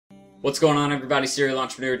What's going on, everybody? Serial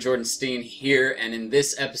entrepreneur Jordan Steen here, and in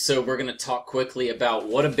this episode we're going to talk quickly about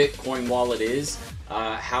what a Bitcoin wallet is,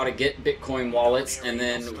 how to get Bitcoin wallets, and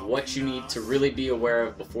then what you need to really be aware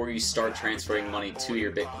of before you start transferring money to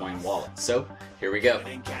your Bitcoin wallet. So, here we go.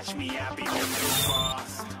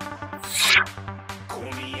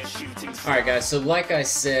 Alright guys, so like I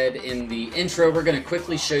said in the intro, we're going to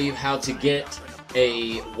quickly show you how to get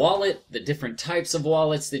a wallet, the different types of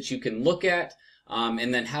wallets that you can look at,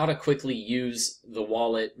 and then how to quickly use the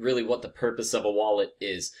wallet, really what the purpose of a wallet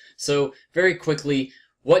is. So very quickly,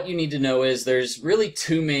 what you need to know is there's really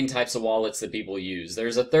two main types of wallets that people use.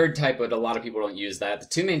 There's a third type, but a lot of people don't use that. The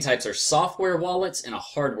two main types are software wallets and a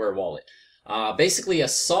hardware wallet. Basically, a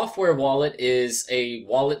software wallet is a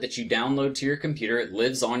wallet that you download to your computer. It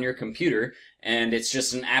lives on your computer, and it's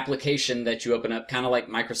just an application that you open up, kind of like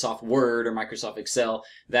Microsoft Word or Microsoft Excel,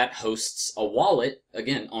 that hosts a wallet,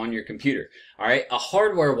 again, on your computer. All right, a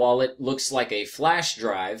hardware wallet looks like a flash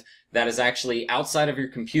drive that is actually outside of your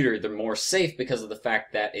computer. They're more safe because of the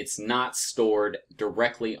fact that it's not stored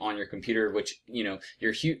directly on your computer, which, you know,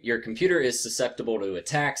 your computer is susceptible to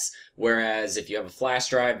attacks, whereas if you have a flash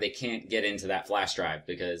drive, they can't get into that flash drive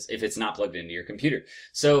because if it's not plugged into your computer.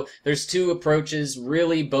 So there's two approaches.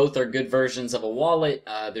 Really, both are good versions of a wallet.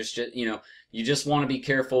 There's just, you know, you just want to be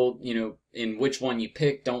careful, you know, in which one you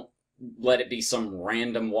pick. Don't let it be some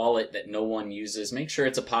random wallet that no one uses. Make sure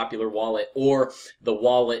it's a popular wallet or the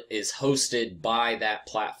wallet is hosted by that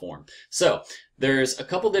platform. So there's a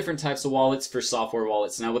couple different types of wallets for software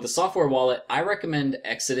wallets. Now with a software wallet, I recommend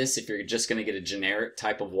Exodus if you're just going to get a generic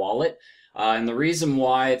type of wallet. And the reason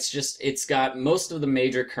why, it's got most of the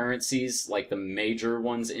major currencies, like the major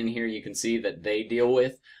ones in here, you can see that they deal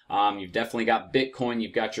with. You've definitely got Bitcoin,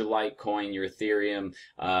 you've got your Litecoin, your Ethereum,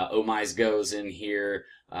 Omise Go's in here,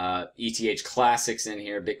 ETH Classics in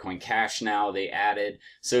here, Bitcoin Cash now they added.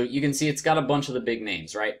 So you can see it's got a bunch of the big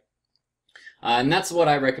names, right? And that's what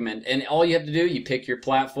I recommend. And all you have to do, you pick your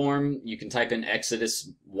platform. You can type in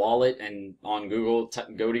Exodus Wallet and on Google,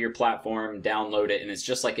 go to your platform, download it, and it's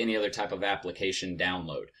just like any other type of application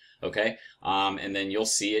download. Okay? And then you'll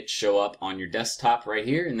see it show up on your desktop right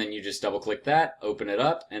here, and then you just double click that, open it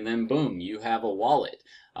up, and then boom, you have a wallet.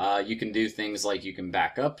 You can do things like you can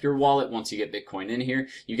back up your wallet once you get Bitcoin in here.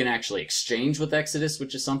 You can actually exchange with Exodus,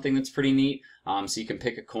 which is something that's pretty neat. So you can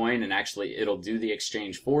pick a coin and actually it'll do the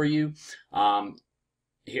exchange for you.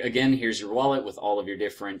 Again, here's your wallet with all of your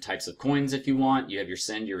different types of coins if you want. You have your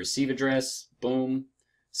send, your receive address, boom,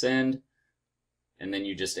 send, and then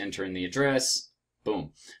you just enter in the address,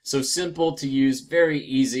 boom. So simple to use, very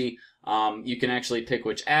easy. You can actually pick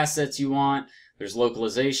which assets you want. There's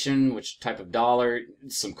localization, which type of dollar,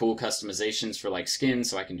 some cool customizations for like skin,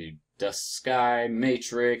 so I can do Dust Sky,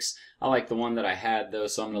 Matrix. I like the one that I had though,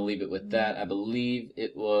 so I'm going to leave it with that. I believe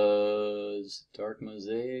it was Dark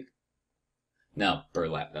Mosaic. No,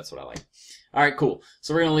 Burlap, that's what I like. Alright, cool.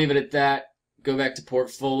 So we're going to leave it at that. Go back to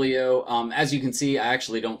portfolio. As you can see, I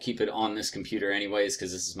actually don't keep it on this computer anyways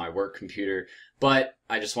because this is my work computer, but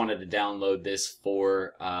I just wanted to download this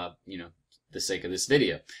for, you know, the sake of this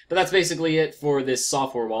video. But that's basically it for this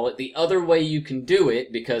software wallet. The other way you can do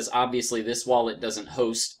it, because obviously this wallet doesn't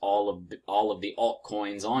host all of the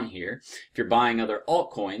altcoins on here. If you're buying other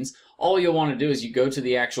altcoins, all you'll want to do is you go to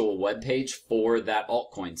the actual web page for that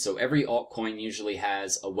altcoin. So every altcoin usually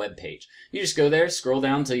has a web page. You just go there, scroll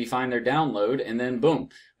down until you find their download, and then boom,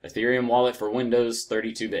 Aetherium Wallet for Windows,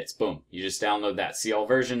 32 bits. Boom. You just download that. See all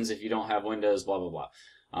versions if you don't have Windows, blah, blah,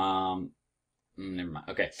 blah. Never mind.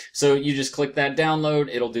 Okay, so you just click that download.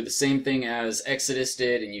 It'll do the same thing as Exodus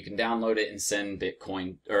did, and you can download it and send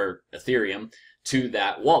Bitcoin or Ethereum to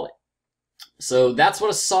that wallet. So that's what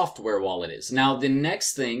a software wallet is. Now, the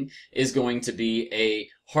next thing is going to be a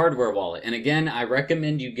hardware wallet. And again, I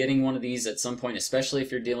recommend you getting one of these at some point, especially if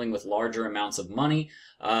you're dealing with larger amounts of money.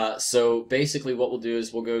 So basically what we'll do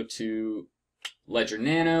is we'll go to Ledger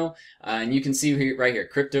Nano, and you can see here, right here,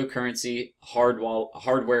 cryptocurrency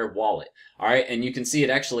hardware wallet. All right, and you can see it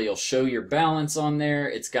actually will show your balance on there.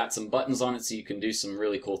 It's got some buttons on it so you can do some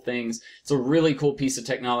really cool things. It's a really cool piece of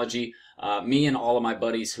technology. Me and all of my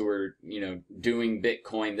buddies who are, you know, doing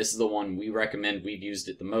Bitcoin, this is the one we recommend. We've used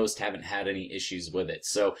it the most, haven't had any issues with it.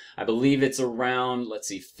 So I believe it's around, let's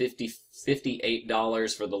see,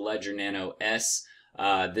 $58 for the Ledger Nano S.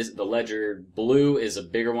 The Ledger Blue is a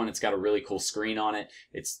bigger one. It's got a really cool screen on it.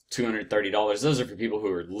 It's $230. Those are for people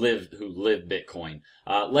who live Bitcoin.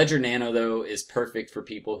 Ledger Nano though is perfect for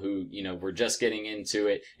people who, you know, were just getting into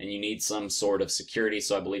it and you need some sort of security.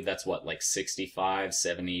 So I believe that's what, like $65,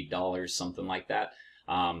 $70, something like that.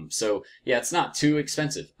 So yeah, it's not too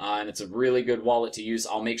expensive, and it's a really good wallet to use.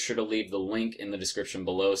 I'll make sure to leave the link in the description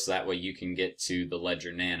below so that way you can get to the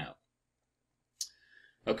Ledger Nano.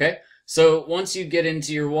 Okay, so once you get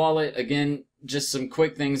into your wallet, again, just some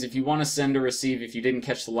quick things. If you want to send or receive, if you didn't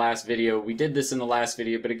catch the last video, we did this in the last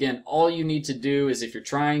video, but again, all you need to do is if you're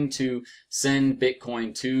trying to send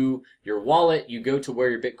Bitcoin to your wallet, you go to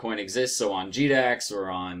where your Bitcoin exists, so on GDAX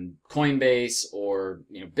or on Coinbase or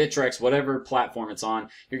Bittrex, whatever platform it's on,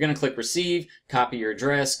 you're going to click receive, copy your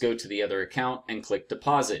address, go to the other account, and click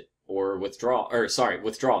deposit. Or withdraw, or sorry,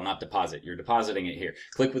 withdraw, not deposit. You're depositing it here.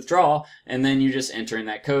 Click withdraw, and then you just enter in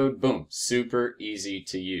that code. Boom. Super easy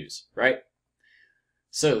to use, right?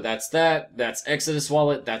 So that's that. That's Exodus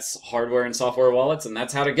Wallet. That's hardware and software wallets, and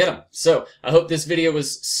that's how to get them. So I hope this video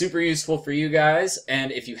was super useful for you guys.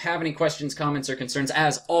 And if you have any questions, comments, or concerns,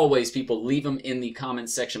 as always, people, leave them in the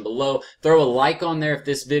comments section below. Throw a like on there if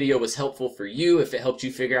this video was helpful for you, if it helped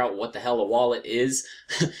you figure out what the hell a wallet is.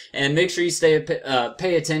 And make sure you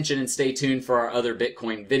pay attention and stay tuned for our other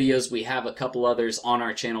Bitcoin videos. We have a couple others on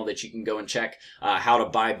our channel that you can go and check, how to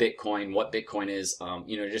buy Bitcoin, what Bitcoin is,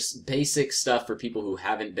 just basic stuff for people who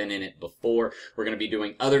haven't been in it before. We're going to be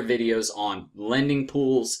doing other videos on lending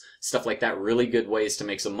pools, stuff like that, really good ways to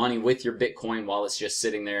make some money with your Bitcoin while it's just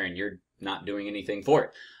sitting there and you're not doing anything for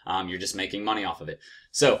it. You're just making money off of it.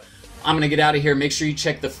 So I'm going to get out of here. Make sure you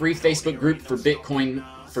check the free Facebook group for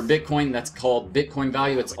Bitcoin. That's called Bitcoin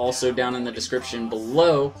Value. It's also down in the description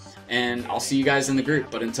below, and I'll see you guys in the group.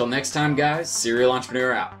 But until next time, guys, Serial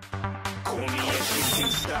Entrepreneur out.